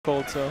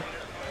cold, so.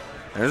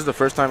 And this is the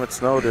first time it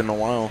snowed in a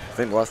while. I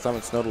think the last time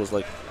it snowed was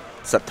like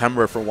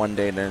September for one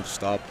day and then it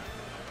stopped.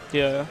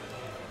 Yeah.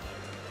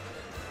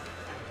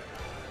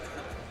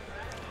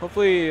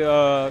 Hopefully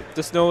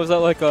the snow is at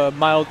like a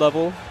mild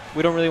level.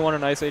 We don't really want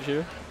an ice age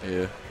here.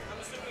 Yeah.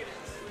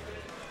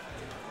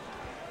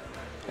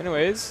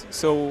 Anyways,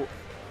 so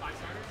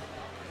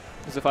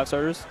is it 5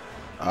 starters?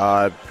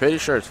 Pretty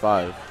sure it's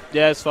 5.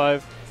 Yeah, it's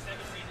 5.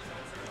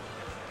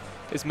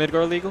 Is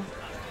Midgar legal?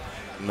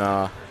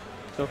 Nah.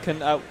 So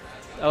can I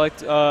like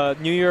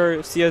New Year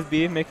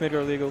CSB make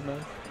Midgar legal,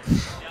 man?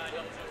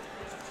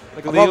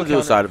 Like a I'll legal probably do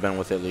a side event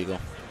with it legal.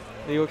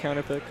 Legal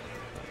counter pick.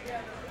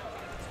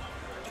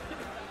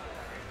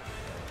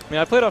 I mean,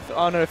 I played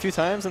on it a few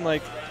times and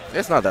like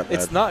It's not that bad.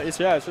 it's not. It's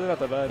really not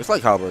that bad. It's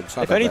like Halberd. It's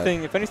not If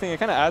anything, it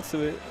kind of adds to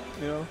it.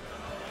 You know,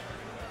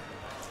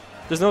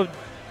 there's no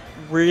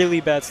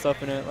really bad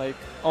stuff in it. Like,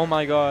 oh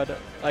my god,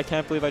 I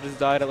can't believe I just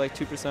died at like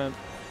 2%.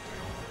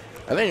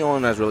 I think the only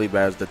one that's really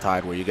bad is the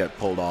Tide where you get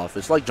pulled off.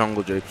 It's like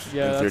Jungle Japes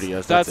Yeah, in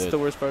 3DS. that's the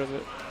worst part of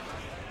it.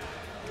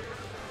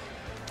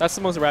 That's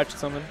the most ratchet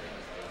summon.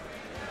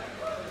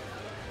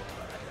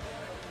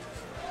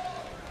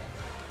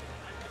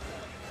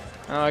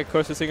 Of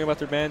course, I was thinking about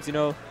their bans. You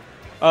know,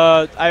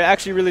 I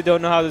actually really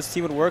don't know how this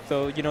team would work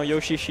though. You know,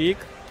 Yoshi, Sheik.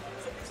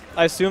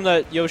 I assume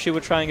that Yoshi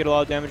would try and get a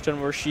lot of damage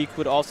done, where Sheik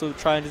would also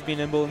try and just be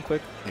nimble and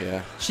quick.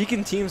 Yeah. Sheik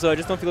in teams though, I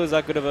just don't feel is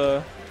that good of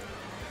a.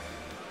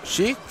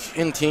 Sheik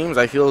in teams,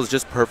 I feel, is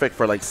just perfect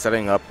for like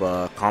setting up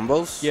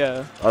combos.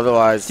 Yeah.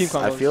 Otherwise, Team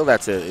combos. I feel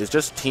that's it. It's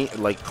just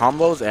like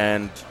combos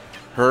and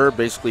her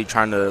basically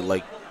trying to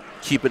like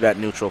keep it at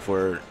neutral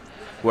for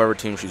whoever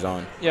team she's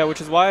on. Yeah,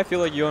 which is why I feel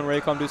like Yo and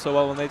Raycom do so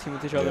well when they team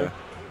with each other.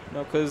 You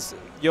know, because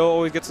Yo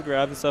always gets the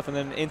grab and stuff, and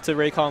then into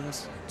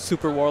Raycom's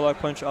super Warlock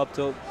punch up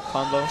tilt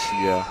combo.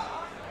 Yeah.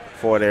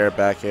 Forward air,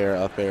 back air,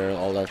 up air,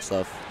 all that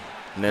stuff.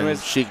 And then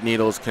Anyways, Sheik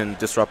Needles can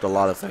disrupt a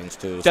lot of things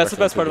too. that's the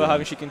best part especially about to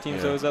having Sheik in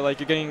teams, though, is that like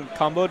you're getting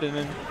comboed, and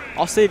then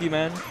I'll save you,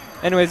 man.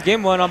 Anyways,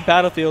 game 1 on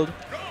Battlefield.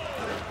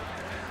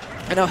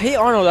 And now,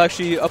 HeyArnold,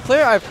 actually, a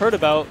player I've heard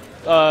about,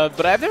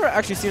 but I've never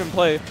actually seen him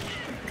play.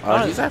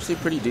 He's actually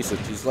pretty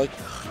decent. He's like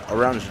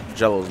around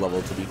Jell0's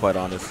level, to be quite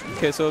honest.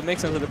 Okay, so it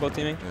makes sense that they're both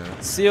teaming. Yeah.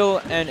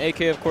 Seel and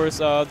AK, of course,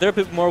 they're a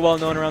bit more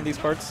well-known around these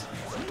parts.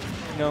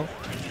 You know?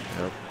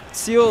 Yep.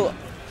 Seel,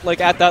 like,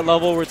 at that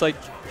level where it's, like,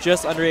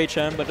 just under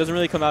HM, but doesn't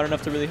really come out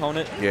enough to really hone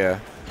it. Yeah.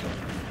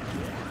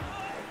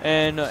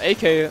 And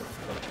AK,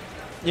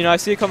 you know, I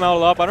see it come out a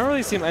lot, but I don't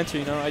really see him enter,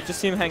 you know? I just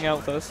see him hang out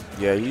with us.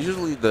 Yeah, he's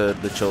usually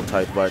the chill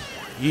type, but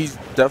he's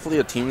definitely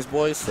a teams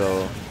boy,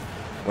 so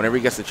whenever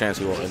he gets the chance,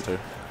 he will enter.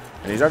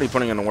 And he's already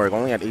putting in the work,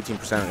 only at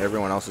 18%, and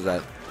everyone else is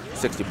at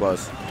 60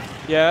 plus.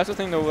 Yeah, that's the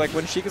thing, though. Like,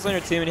 when Sheik is on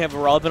your team and you have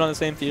Robin on the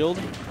same field,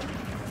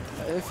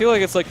 I feel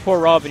like it's like poor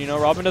Robin, you know?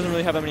 Robin doesn't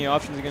really have that many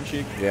options against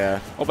Sheik. Yeah.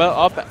 Oh,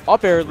 but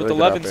up air with Really the good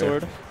Levin up air.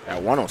 sword.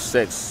 At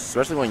 106,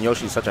 especially when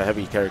Yoshi's such a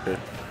heavy character.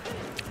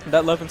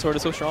 That Levin sword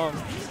is so strong.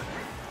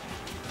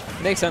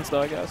 Makes sense,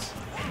 though, I guess.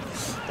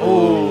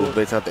 Oh,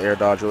 baits out the air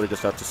dodge. Really good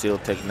stuff to Seel,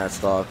 taking that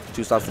stock.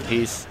 2 stops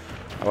apiece.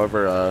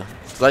 However,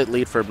 slight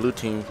lead for blue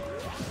team,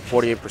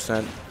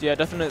 48%. Yeah,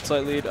 definite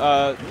slight lead.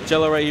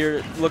 Jell0 right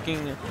here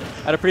looking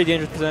at a pretty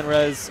dangerous percent,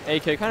 whereas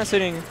AK kind of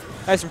sitting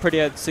nice and pretty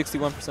at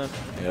 61%.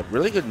 Yeah,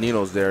 really good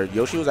needles there.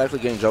 Yoshi was actually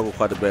getting juggled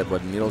quite a bit,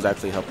 but needles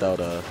actually helped out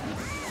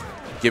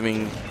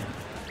giving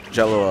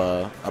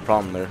Jell0 a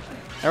problem there.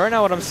 And right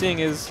now what I'm seeing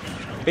is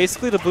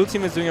basically the blue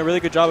team is doing a really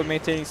good job of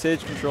maintaining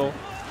stage control,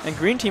 and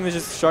green team is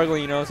just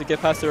struggling, you know, to get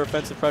past their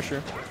offensive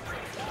pressure.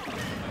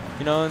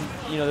 You know, and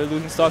you know they're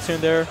losing stocks here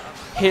and there.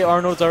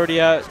 HeyArnold's already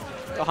at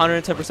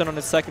 110% on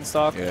his second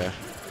stock. Yeah.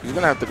 He's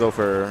going to have to go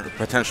for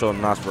potential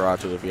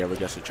Nosferatu if he ever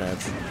gets a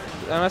chance.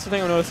 And that's the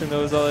thing I'm noticing,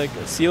 though, is that, like,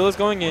 Seel is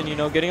going in, you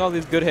know, getting all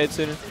these good hits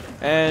in,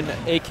 and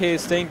AK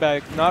is staying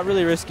back, not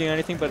really risking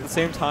anything, but at the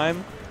same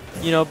time,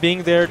 you know,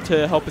 being there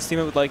to help his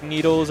teammate with, like,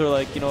 needles or,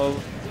 like, you know,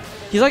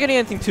 he's not getting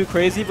anything too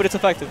crazy, but it's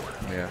effective.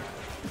 Yeah.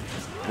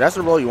 That's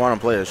the role you want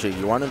to play as Sheik.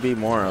 You want to be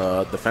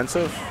more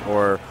defensive,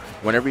 or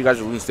whenever you guys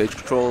are losing stage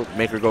control,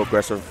 make her go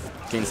aggressive,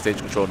 gain stage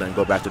control, then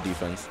go back to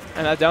defense.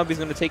 And that down B is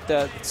going to take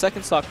that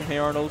second stock from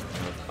HeyArnold.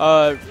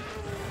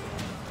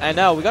 And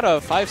now we got a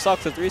 5 stock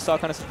to 3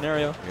 stock kind of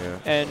scenario. Yeah.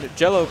 And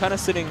Jell0 kind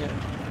of sitting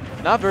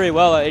not very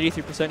well at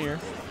 83% here.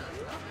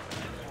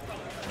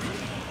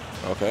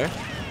 Okay.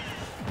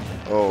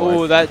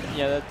 Oh,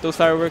 those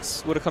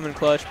fireworks would have come in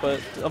clutch, but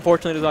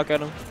unfortunately does not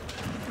get him.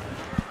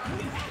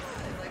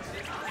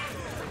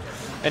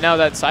 And now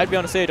that side B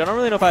on the stage, I don't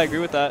really know if I agree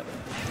with that.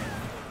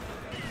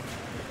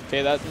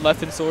 Okay, that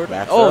left-in sword.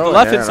 Back Oh, the throw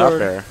left-in and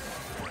sword. up air.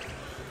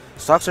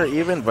 Stocks are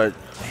even, but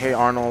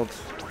HeyArnold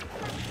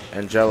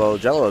and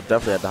Jell0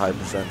 definitely had the high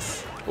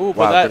percents. Ooh, but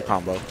Wow, that good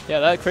combo. Yeah,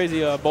 that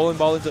crazy bowling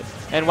ball into.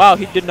 And wow,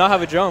 he did not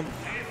have a jump.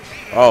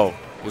 Oh,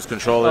 his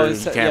controller,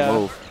 he can't yeah.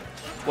 move.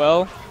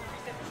 Well,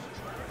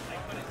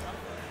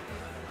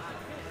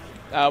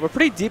 we're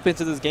pretty deep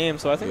into this game,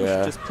 so I think we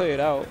should just play it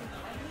out.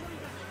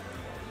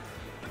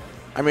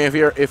 I mean,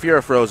 if you're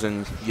a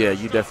Frozen, yeah,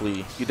 you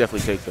definitely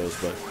take those,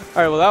 but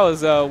All right, well that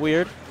was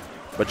weird.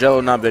 But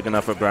Jell0 not big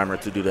enough for Grammar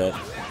to do that.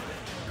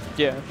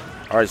 Yeah.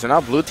 All right, so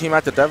now blue team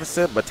at the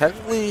deficit, but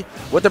technically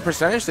with the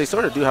percentage, they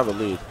sort of do have a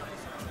lead.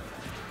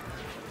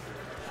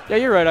 Yeah,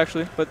 you're right,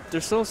 actually. But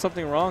there's still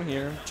something wrong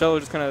here.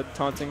 Jell0 just kind of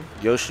taunting.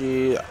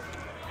 Yoshi,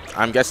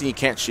 I'm guessing he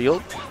can't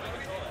shield.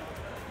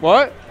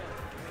 What?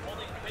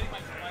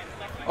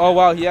 Oh,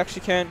 wow, he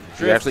actually can't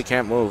drift. He actually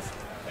can't move.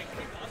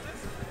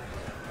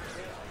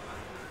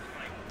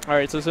 All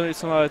right, so there's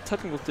some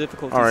technical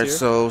difficulties All right, here.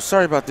 so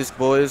sorry about this,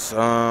 boys.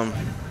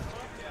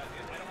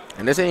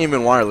 And this ain't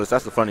even wireless.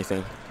 That's the funny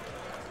thing.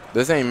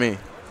 This ain't me.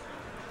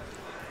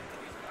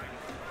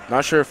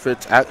 Not sure if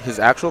it's his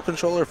actual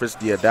controller or if it's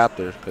the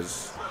adapter,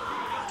 because...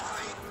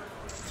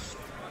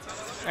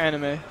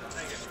 Anime.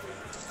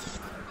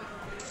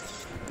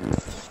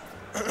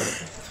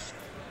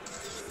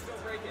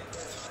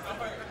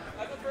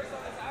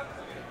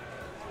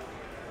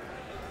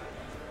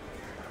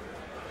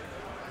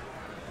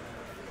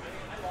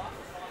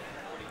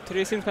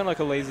 Today seems kind of like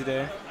a lazy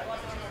day,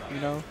 you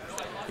know?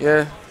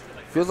 Yeah,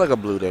 feels like a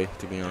blue day,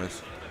 to be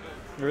honest.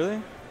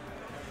 Really?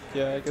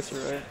 Yeah, I guess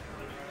you're right.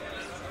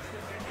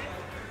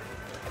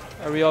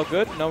 Are we all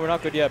good? No, we're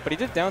not good yet, but he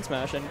did down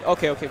smash, and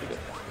okay, we good.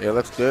 Yeah,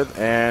 looks good.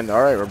 And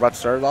all right, we're about to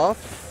start it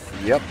off.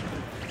 Yep.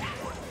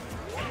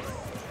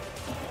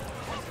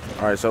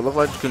 All right, so it looked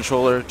like the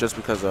controller just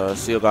because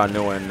Seel got a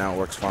new one and now it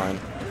works fine.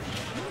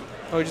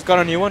 Oh, he just got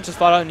a new one? Just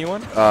bought out a new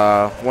one?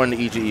 One of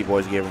the EGE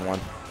boys gave him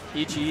one.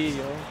 EGE,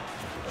 yo.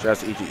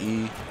 Just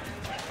EGE.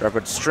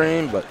 Record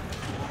stream, but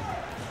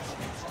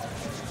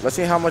let's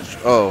see how much.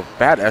 Oh,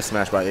 bad S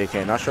smash by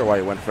AK. Not sure why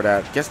he went for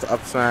that. Gets the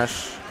up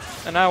smash.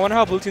 And I wonder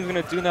how blue team's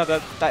gonna do now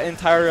that that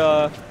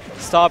entire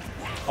stop.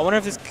 I wonder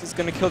if this is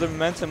gonna kill their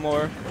momentum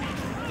or,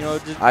 you know.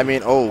 I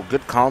mean, oh,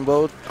 good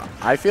combo.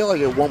 I feel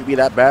like it won't be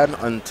that bad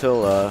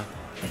until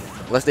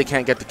unless they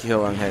can't get the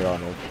kill on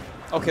HeyArnold.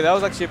 Okay, that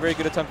was actually a very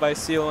good attempt by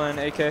Seel and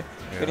AK. Yeah.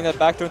 Getting that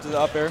back throw into the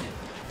up air.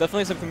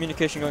 Definitely some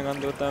communication going on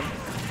with them.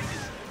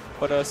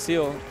 But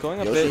Seel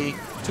going a bit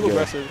too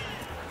aggressive.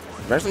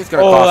 Eventually it's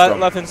going to cost them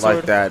left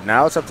like that.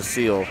 Now it's up to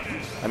Seel.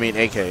 I mean,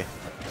 AK.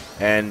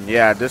 And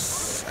yeah,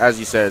 this, as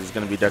you said, is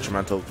going to be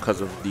detrimental because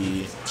of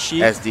the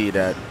SD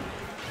that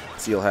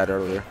Seel had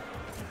earlier.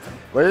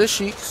 But it is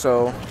Sheik,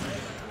 so...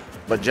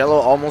 But Jell0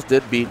 almost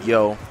did beat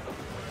Yo,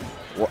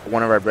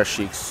 one of our best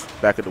Sheiks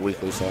back at the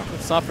weekly, so...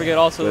 Let's not forget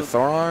also... With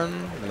Thoron,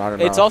 not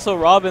enough. It's also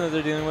Robin that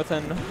they're dealing with,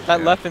 and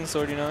that left in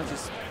sword, you know,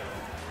 just...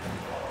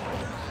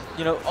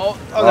 You know,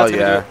 that's gonna do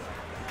it.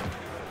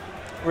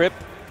 Rip.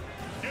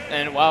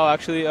 And wow,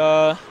 actually,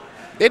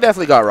 they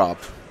definitely got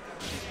robbed.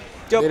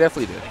 Yep. They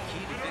definitely did.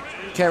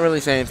 Can't really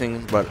say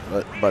anything but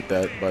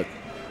that, but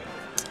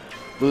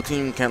blue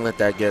team can't let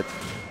that get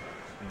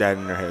that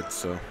in their heads,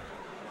 so.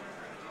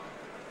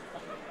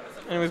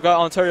 And we've got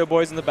Ontario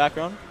boys in the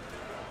background.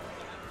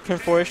 Kim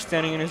Forsh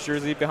standing in his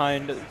jersey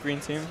behind the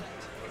green team.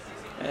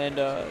 And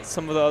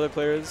some of the other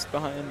players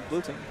behind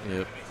blue team.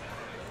 Yep.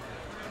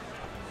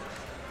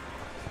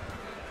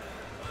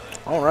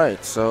 All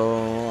right,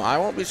 so I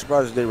won't be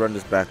surprised if they run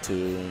this back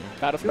to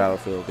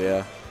Battlefield.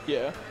 Yeah.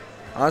 Yeah.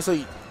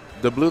 Honestly,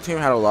 the blue team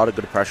had a lot of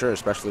good pressure,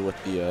 especially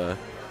with the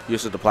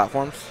use of the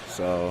platforms.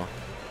 So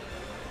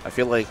I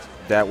feel like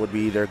that would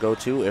be their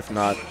go-to, if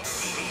not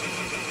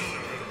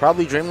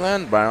probably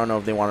Dreamland. But I don't know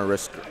if they want to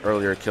risk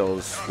earlier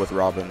kills with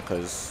Robin,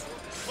 because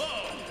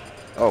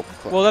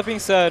well, that being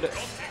said,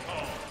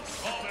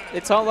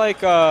 it's not like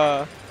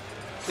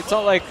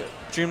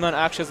Dreamland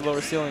actually has a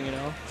lower ceiling, you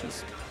know.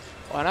 Just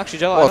and actually,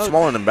 Jell0. Well, it's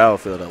smaller than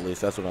Battlefield, at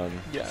least. That's what I'm.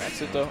 Yeah, that's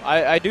it though.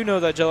 I do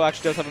know that Jell0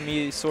 actually does have a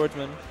meat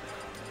swordsman,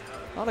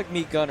 not like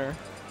meat gunner.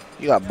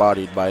 You got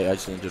bodied by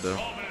Ice Ninja though.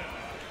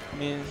 I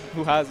mean,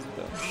 who hasn't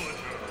though?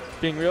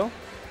 Being real,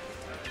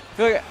 I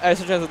feel like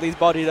Ice Ninja has at least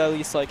bodied at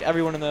least like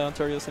everyone in the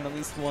Ontario scene at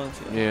least once.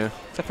 You know? Yeah.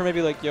 Except for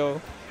maybe like Yo.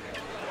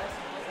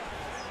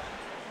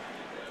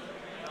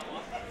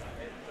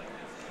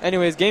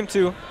 Anyways, game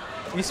 2,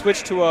 we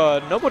switched to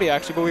nobody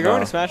actually, but we're going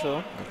to Smash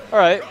though. All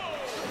right.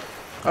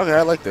 Okay,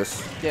 I like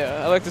this.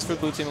 Yeah, I like this for the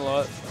blue team a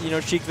lot. You know,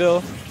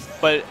 Cheekville,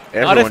 but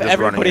everyone not if just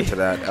everybody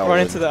run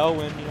into the L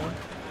win, you know.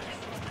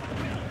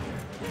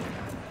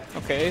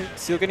 Okay,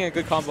 Seel getting a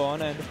good combo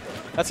on, and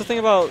that's the thing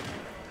about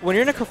when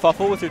you're in a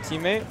kerfuffle with your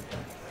teammate,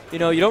 you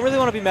know, you don't really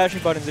want to be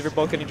mashing buttons if you're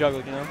both getting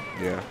juggled, you know.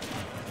 Yeah.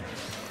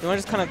 You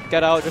want to just kind of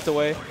get out, drift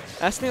away.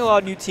 That's something a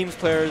lot of new teams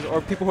players or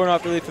people who are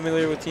not really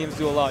familiar with teams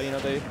do a lot. You know,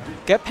 they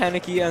get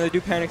panicky and they do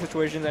panic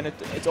situations, and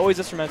it's always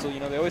detrimental. You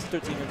know, they always hit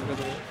their teammates because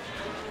of it.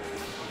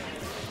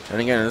 And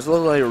again, it's a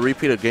little like a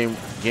repeat of game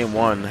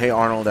 1.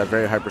 HeyArnold at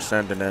very high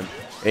percent, and then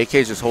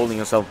AK's just holding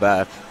himself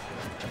back.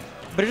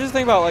 But it's just the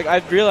thing about, like,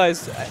 I've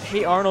realized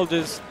HeyArnold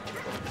is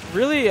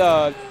really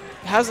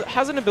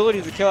has an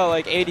ability to kill at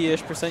like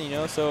 80-ish%, you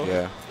know. So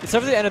yeah, it's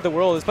never the end of the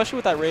world, especially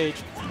with that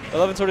rage.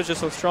 11 sword is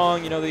just so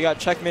strong. You know, they got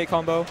checkmate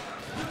combo,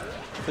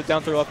 the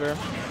down throw up air.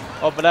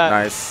 Oh, but that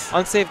nice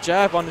unsafe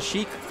jab on the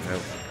Sheik.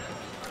 Yep.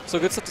 So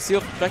good stuff to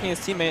Seel protecting his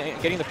teammate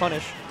and getting the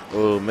punish.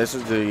 Ooh,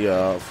 misses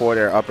the forward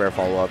air, up air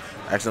follow up.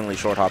 Accidentally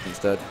short hop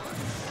instead.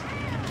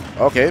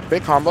 Okay,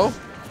 big combo.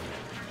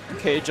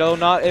 Okay, Jell0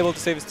 not able to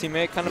save his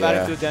teammate, kind of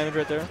adding to the damage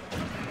right there.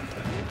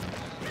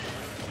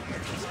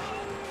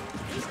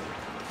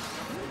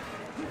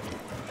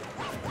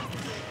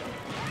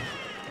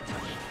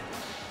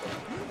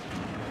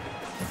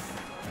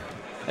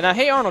 And now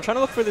HeyArnold trying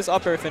to look for this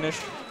up air finish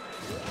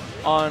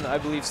on, I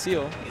believe,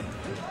 Seel.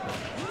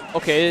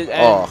 Okay,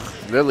 and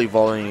literally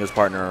volleying his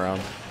partner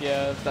around.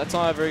 Yeah, that's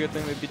not a very good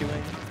thing to be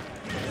doing.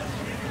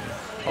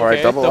 Alright,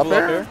 Okay, double up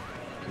air.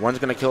 One's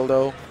gonna kill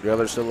though, the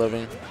other's still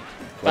living.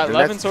 That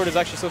Levin sword is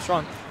actually so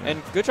strong.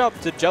 And good job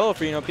to Jell0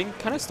 for, you know, being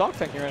kind of stock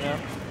tanking right now.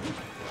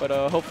 But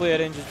hopefully I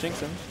didn't just jinx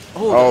him.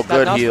 Oh,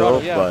 good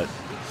heal, yeah. but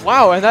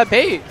wow, and that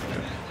bait.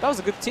 That was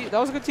a good team. That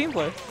was a good team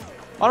play.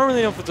 I don't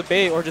really know if it's a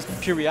bait or just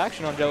pure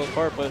reaction on Jell0's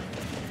part, but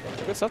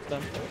good stuff to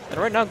them.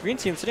 And right now, green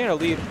team sitting in a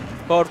lead.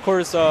 But of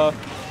course,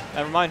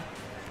 never mind.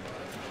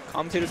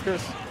 Commentator's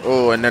curse.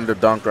 Oh, and then the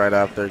dunk right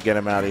after. Get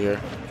him out of here.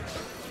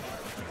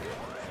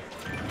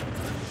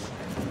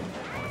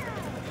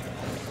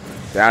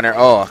 Down there.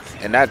 Oh,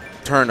 and that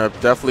turnip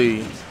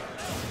definitely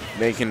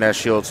making that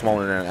shield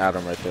smaller than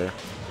Adam right there.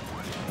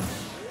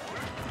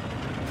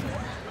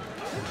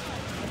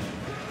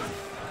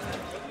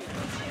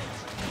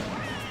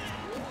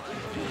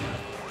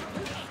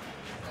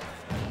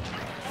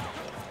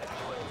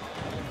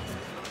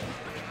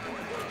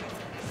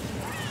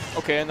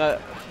 Okay, and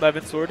that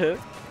Levin sword hit.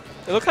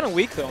 It looked kind of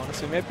weak though,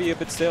 honestly. Maybe a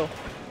bit stale.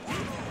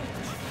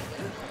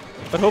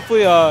 But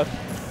hopefully,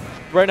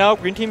 right now,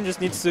 green team just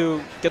needs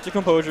to get their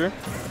composure,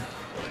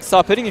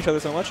 stop hitting each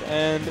other so much,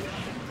 and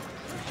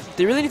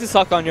they really need to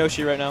suck on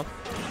Yoshi right now.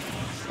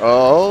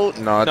 Oh,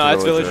 no,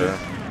 it's Villager.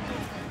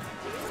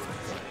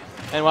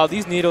 And while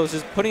these needles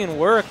just putting in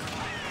work.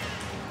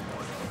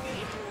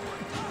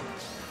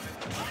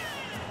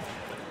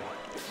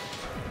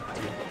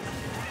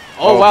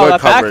 Oh wow,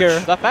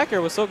 that back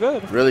air was so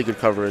good. Really good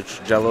coverage.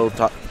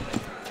 Jell0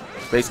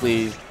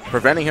 basically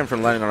preventing him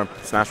from landing on a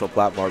smashable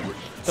platform.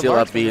 Seal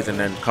up Bs and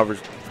then covers.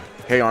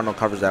 HeyArnold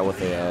covers that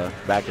with a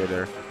back air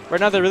there. Right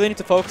now they really need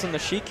to focus on the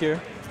Sheik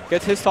here.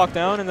 Get his talk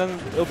down and then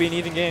it'll be an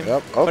even game.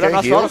 Yep. But Okay,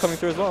 Nosferatu coming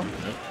through as well.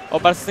 Oh,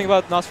 but that's the thing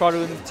about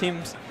Nosferatu in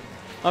teams.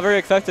 Not very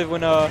effective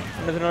when there's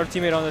another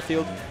teammate on the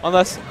field.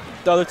 Unless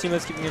the other team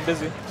is keeping him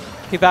busy.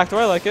 He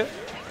backdoor, I like it.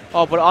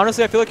 Oh, but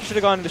honestly I feel like he should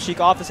have gone to Sheik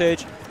off the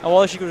stage. And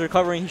while Sheik was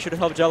recovering, he should have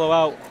helped Jell0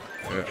 out.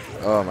 Yeah.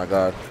 Oh my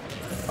god.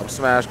 Up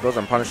smash, goes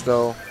unpunished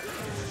though.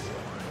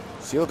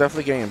 Seel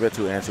definitely getting a bit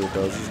too antsy with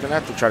those. He's going to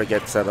have to try to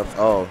get set up.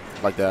 Oh,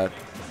 like that.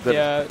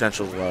 Good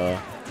potential.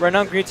 Right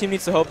now, green team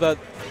needs to hope that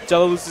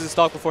Jell0 loses his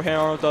stock before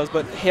HeyArnold does.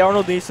 But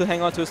HeyArnold needs to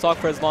hang on to his stock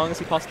for as long as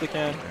he possibly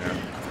can. Yeah.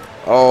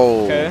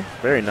 Oh,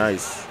 very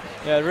nice.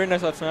 Yeah, very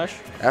nice up smash.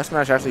 F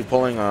smash actually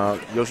pulling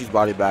Yoshi's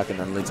body back and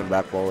then leads him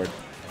back forward.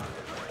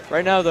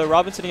 Right now, the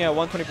Robin's sitting at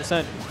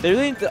 120%. They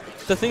really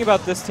the thing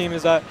about this team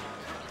is that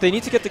they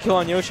need to get the kill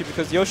on Yoshi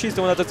because Yoshi's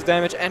the one that does the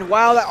damage. And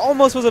wow, that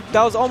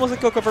was almost a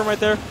kill confirm right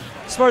there.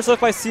 Smart stuff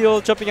by Seel,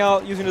 jumping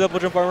out using the double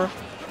jump armor.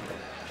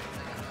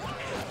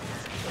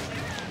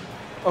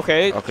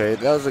 Okay. Okay,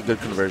 that was a good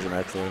conversion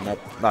actually.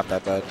 Not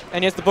that bad.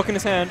 And he has the book in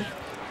his hand.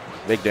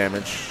 Big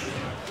damage.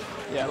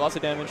 Yeah, lots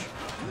of damage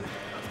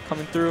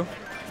coming through.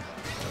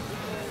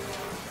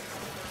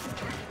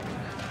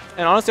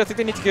 And honestly, I think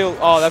they need to kill.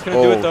 Oh, that's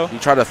gonna do it though. He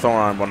tried to throw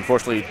on, but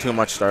unfortunately, too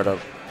much startup.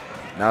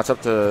 Now it's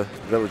up to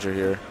Villager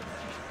here.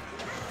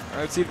 All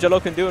right, let's see if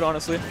Jell0 can do it,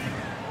 honestly.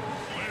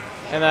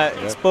 And that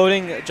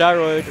exploding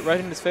gyroid right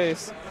in his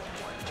face.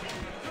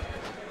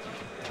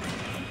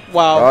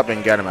 Wow. Up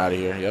and get him out of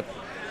here. Yep.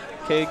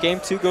 Okay,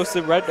 game 2 goes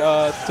to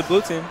to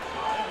blue team.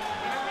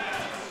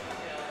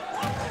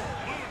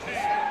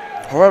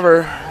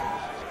 However,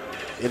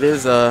 it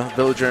is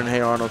Villager and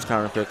HeyArnold's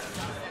counter pick.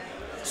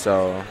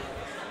 So,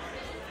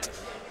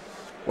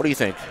 what do you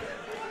think?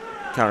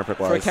 Counter pick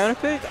wise. For a counter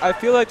pick, I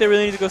feel like they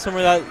really need to go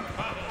somewhere that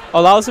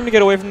allows them to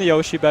get away from the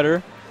Yoshi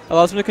better,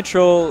 allows them to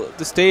control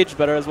the stage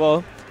better as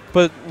well.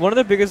 But one of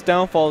the biggest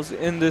downfalls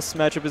in this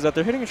matchup is that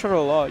they're hitting each other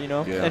a lot, you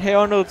know? Yeah. And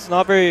HeyArnold's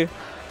not very...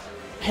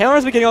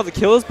 HeyArnold's been getting all the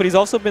kills, but he's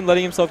also been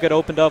letting himself get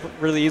opened up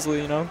really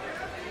easily, you know?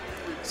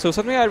 So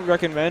something I'd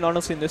recommend,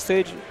 honestly, in this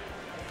stage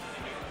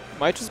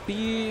might just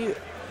be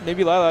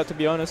maybe Lilat, to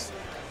be honest.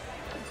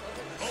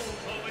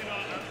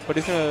 But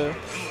he's going to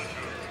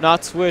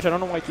not switch. I don't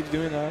know why he keeps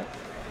doing that.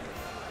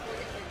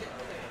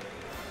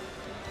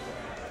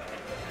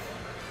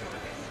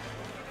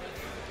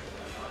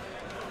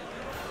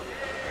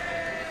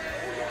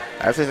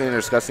 I actually think they're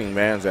discussing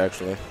bans,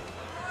 actually.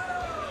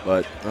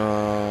 But,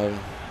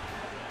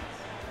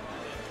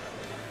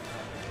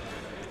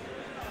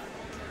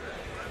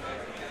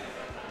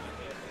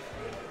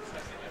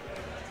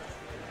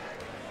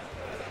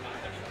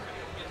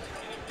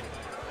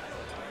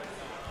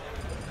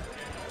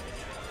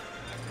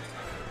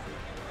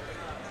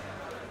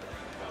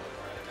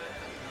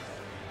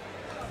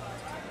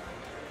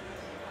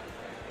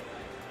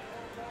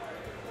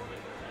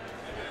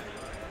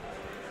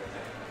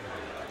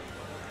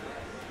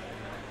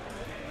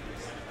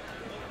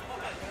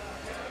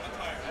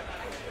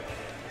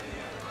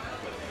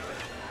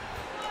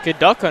 Okay,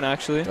 Duck Hunt,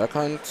 actually. Duck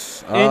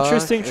Hunt.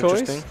 Interesting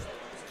choice.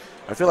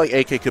 I feel like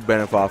AK could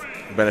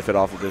benefit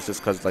off of this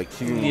just because, like,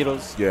 he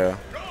needles. Yeah.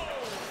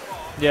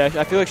 Yeah,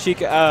 I feel like Sheik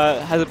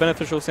has a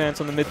beneficial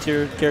stance on the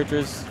mid-tier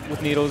characters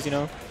with needles, you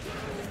know.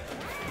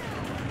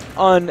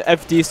 On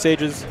FD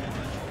stages.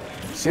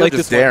 Seel Like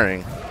just this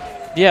daring.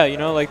 Yeah, you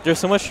know, like there's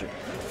so much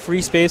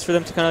free space for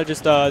them to kind of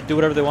just do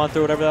whatever they want,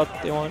 throw whatever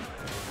they want.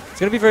 It's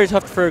going to be very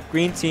tough for a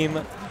green team.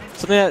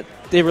 Something that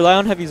they rely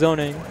on heavy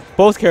zoning.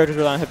 Both characters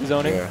rely on heavy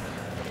zoning. Yeah.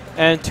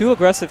 And two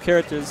aggressive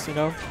characters, you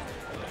know.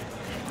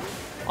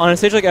 On a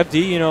stage like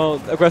FD, you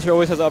know, aggressor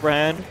always has the upper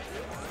hand.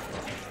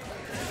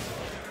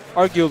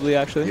 Arguably,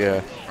 actually.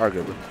 Yeah,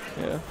 arguably.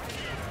 Yeah.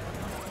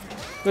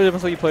 Really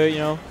depends how you play it, you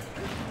know.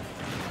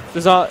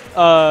 There's not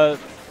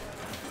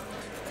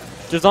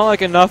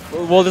like enough.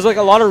 Well, there's like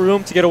a lot of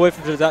room to get away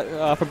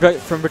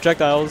from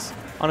projectiles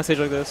on a stage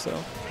like this. So,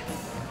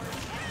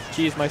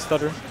 jeez, my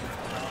stutter.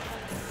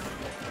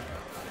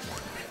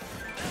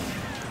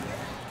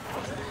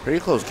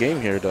 Pretty close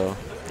game here, though.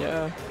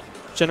 Yeah,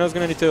 Jell0's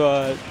gonna need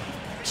to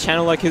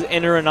channel like his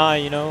inner and eye,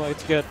 you know, like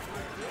to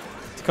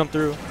come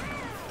through.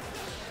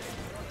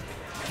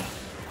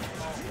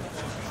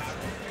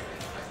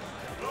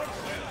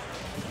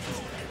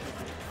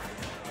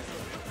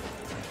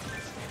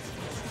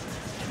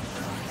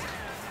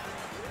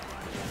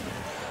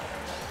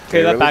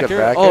 Okay, that back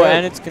air. Oh,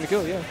 and it's gonna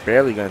go, yeah.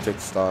 Barely gonna take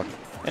the stock.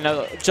 And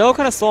now Jell0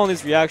 kind of slow on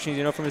these reactions,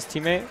 you know, from his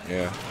teammate.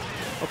 Yeah.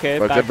 Okay,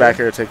 but good back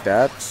air to take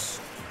that.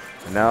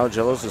 And now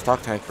Jell0's the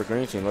stock tank for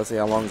green team. Let's see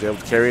how long he's able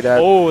to carry that.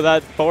 Oh,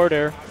 that forward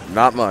air.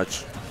 Not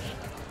much.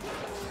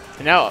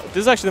 And now, this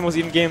is actually the most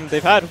even game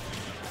they've had.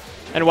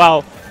 And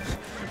wow,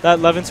 that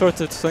 11 sword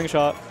to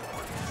slingshot.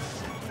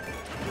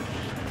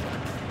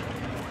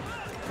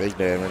 Big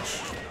damage.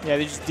 Yeah,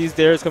 these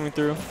dares coming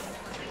through.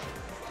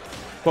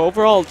 But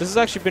overall, this has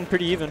actually been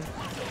pretty even.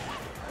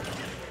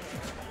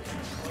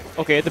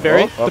 Okay, the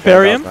berry. Oh, the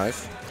bury him.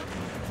 Nice.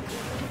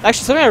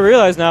 Actually, something I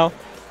realize now,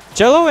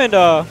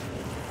 Jell0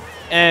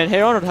 and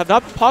HeyArnold have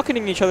not been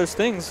pocketing each other's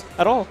things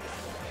at all.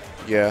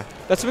 Yeah.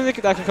 That's something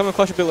that can come in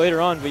clutch a bit later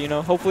on. But you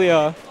know, hopefully, you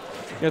know,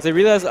 if they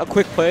realize a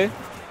quick play,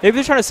 maybe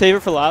they're trying to save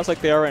it for last,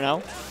 like they are right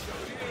now.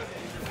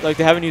 Like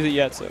they haven't used it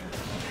yet, so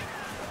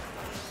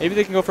maybe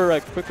they can go for it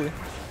like quickly.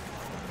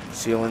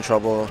 Seel in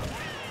trouble.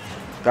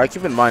 Gotta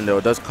keep in mind though,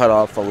 it does cut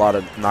off a lot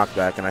of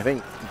knockback, and I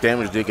think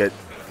damage did get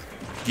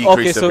decreased.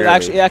 Okay, so it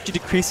actually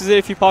decreases it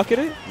if you pocket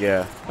it?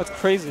 Yeah. That's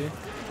crazy.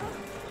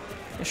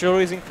 It should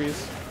always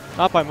increase.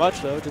 Not by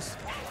much though, just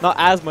not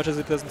as much as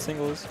it does in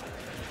singles.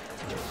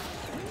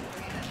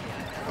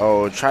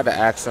 Oh, tried to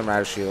axe him out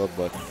of shield,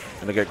 but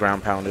gonna get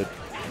ground pounded.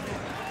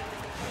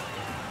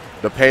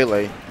 The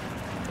Pele.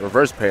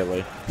 Reverse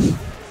Pele.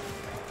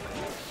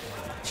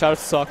 Shout out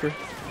to soccer.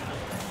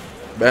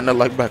 Bender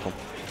like Beckham.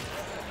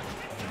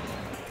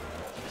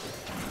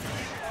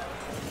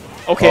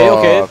 Okay,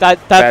 okay.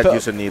 That bad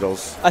use of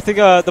needles. I think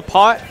the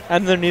pot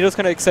and the needles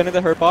kind of extended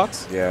the hurt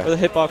box. Yeah. Or the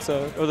hit box,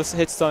 or the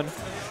hit stun.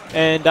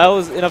 And that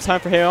was enough time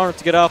for HeyArnold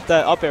to get off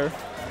that up air.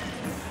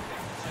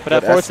 But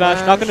that forward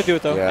smash, not going to do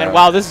it though. Yeah. And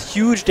wow, this is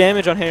huge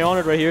damage on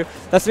HeyArnold right here.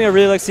 That's something I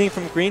really like seeing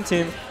from Green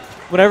Team.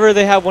 Whenever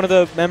they have one of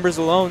the members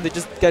alone, they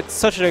just get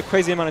such a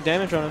crazy amount of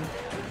damage on him.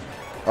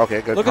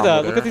 Okay, good. Look at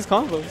that. Look at these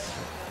combos.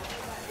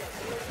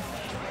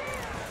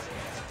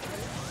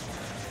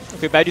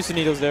 Okay, bad use of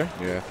needles there.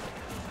 Yeah.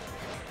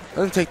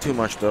 Doesn't take too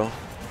much though.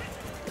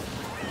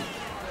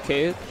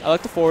 Okay, I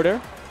like the forward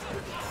air.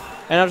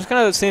 And now just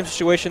kind of the same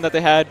situation that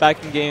they had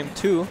back in game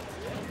 2,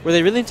 where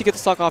they really need to get the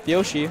stock off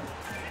Yoshi,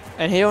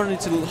 and HeyArnold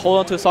needs to hold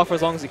on to the stock for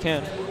as long as he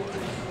can.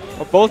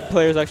 Or both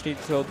players actually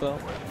need to hold though.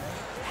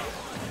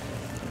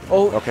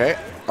 Oh. Okay.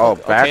 Oh,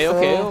 back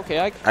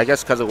okay. I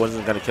guess because it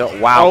wasn't going to kill.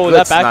 Wow, oh,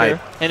 good that back snipe.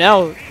 air. And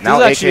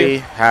now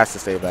AK has to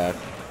stay back.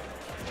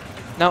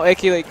 Now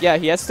AK, like, yeah,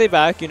 he has to stay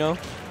back, you know.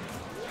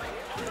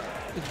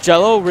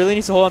 Jell0 really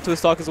needs to hold on to his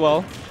stock as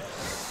well.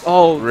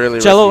 Oh, really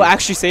Jell0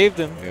 actually saved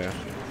him. Yeah.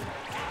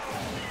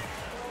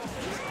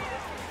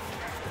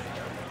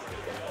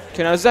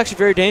 Okay, now this is actually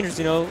very dangerous,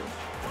 you know.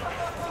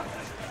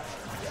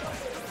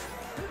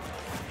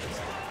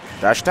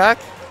 Dash attack?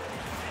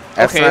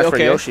 F smash for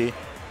Yoshi.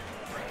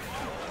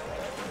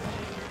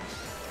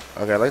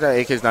 Okay, I like that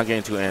AK's not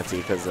getting too antsy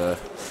because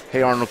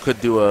HeyArnold could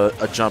do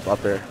a jump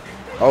up there.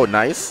 Oh,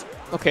 nice.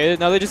 Okay,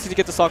 now they just need to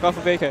get the stock off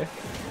of AK.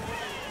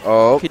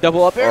 Oh. Okay,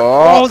 double up air.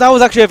 Oh, that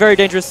was actually a very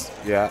dangerous.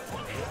 Yeah.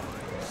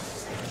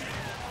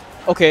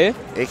 Okay.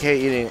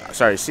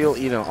 Seel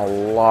eating a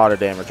lot of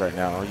damage right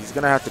now. He's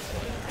going to have to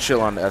chill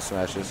on the S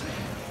smashes.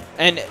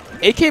 And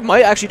AK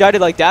might actually die to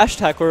like dash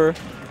attack or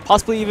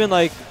possibly even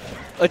like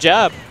a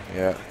jab.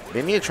 Yeah.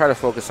 They need to try to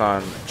focus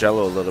on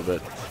Jell0 a little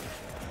bit.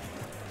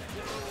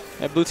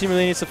 Yeah, blue team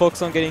really needs to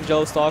focus on getting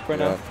Jell0 stock right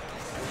now.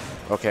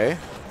 Okay.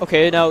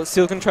 Okay, now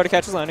Seel can try to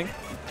catch his landing.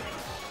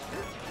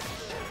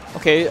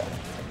 Okay.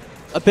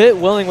 A bit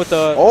willing with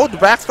the... Oh, the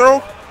back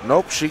throw?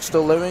 Nope, Sheik's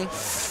still living.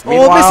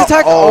 Oh, missed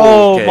attack!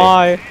 Oh, okay.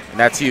 my. And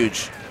that's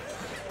huge.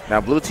 Now,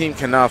 blue team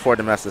cannot afford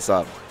to mess this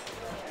up.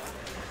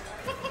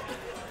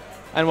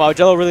 And wow,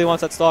 Jell0 really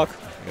wants that stock.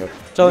 Yep.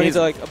 Jell0 needs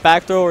like a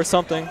back throw or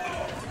something.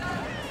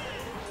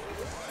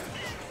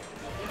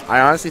 I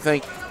honestly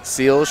think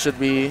Seel should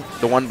be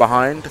the one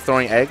behind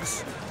throwing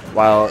eggs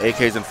while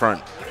AK's in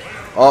front.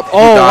 Oh, he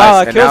dies,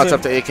 wow, and now it's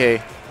up to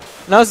AK.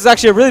 Now this is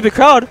actually a really big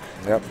crowd.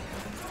 Yep.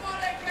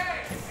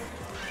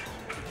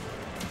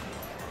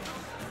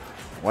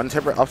 One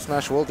tipper up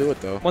smash will do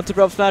it though. One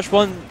tipper up smash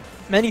won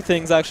many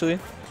things actually.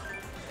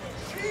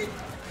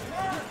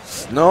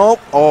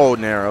 Nope. Oh,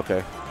 Nair.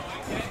 Okay.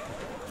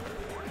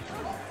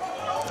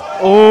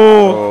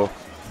 Oh.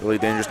 Really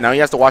dangerous. Now he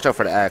has to watch out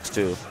for the axe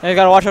too. And you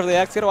gotta watch out for the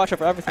axe. You gotta watch out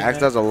for everything. Axe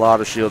man. does a lot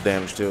of shield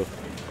damage too.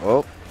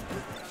 Oh.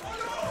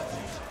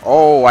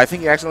 Oh, I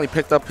think he accidentally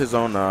picked up his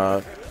own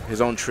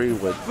tree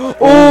with.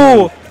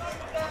 Oh.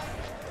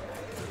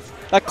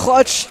 That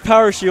clutch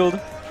power shield.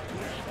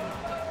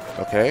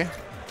 Okay.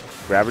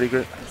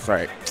 Gravity.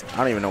 Sorry, I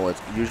don't even know what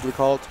it's usually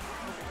called.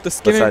 The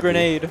skimming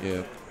grenade.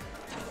 Yeah.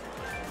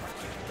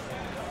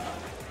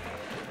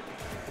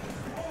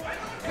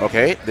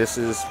 Okay, this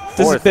is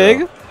big.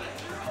 Though.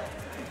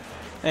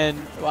 And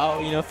wow,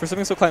 you know, for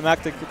something so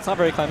climactic, it's not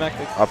very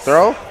climactic. Up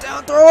throw.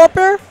 Down throw up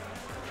air.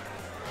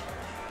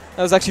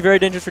 That was actually very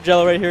dangerous for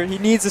Jell0 right here. He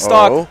needs the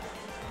stock.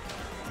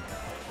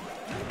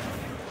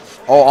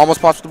 Oh,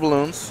 almost pops the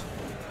balloons.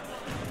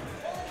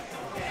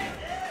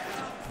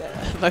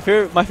 My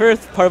favorite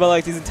part about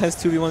like these intense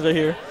 2v1s right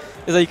here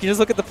is that you can just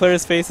look at the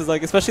player's faces,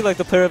 like especially like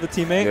the player of the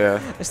teammate. Yeah.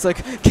 It's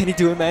like, can he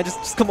do it, man?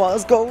 Just come on,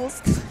 let's go.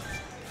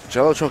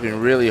 Jell0 choking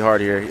really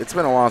hard here. It's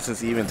been a while since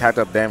he even tacked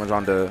up damage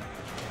on the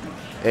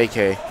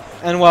AK.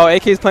 And wow,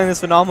 AK is playing this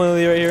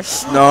phenomenally right here.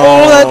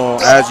 No,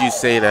 as you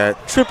say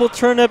that. Triple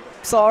turnip,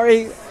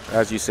 sorry.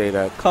 As you say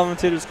that.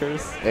 Commentator's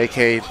curse.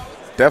 AK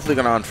definitely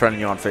gonna unfriend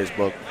you on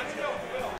Facebook.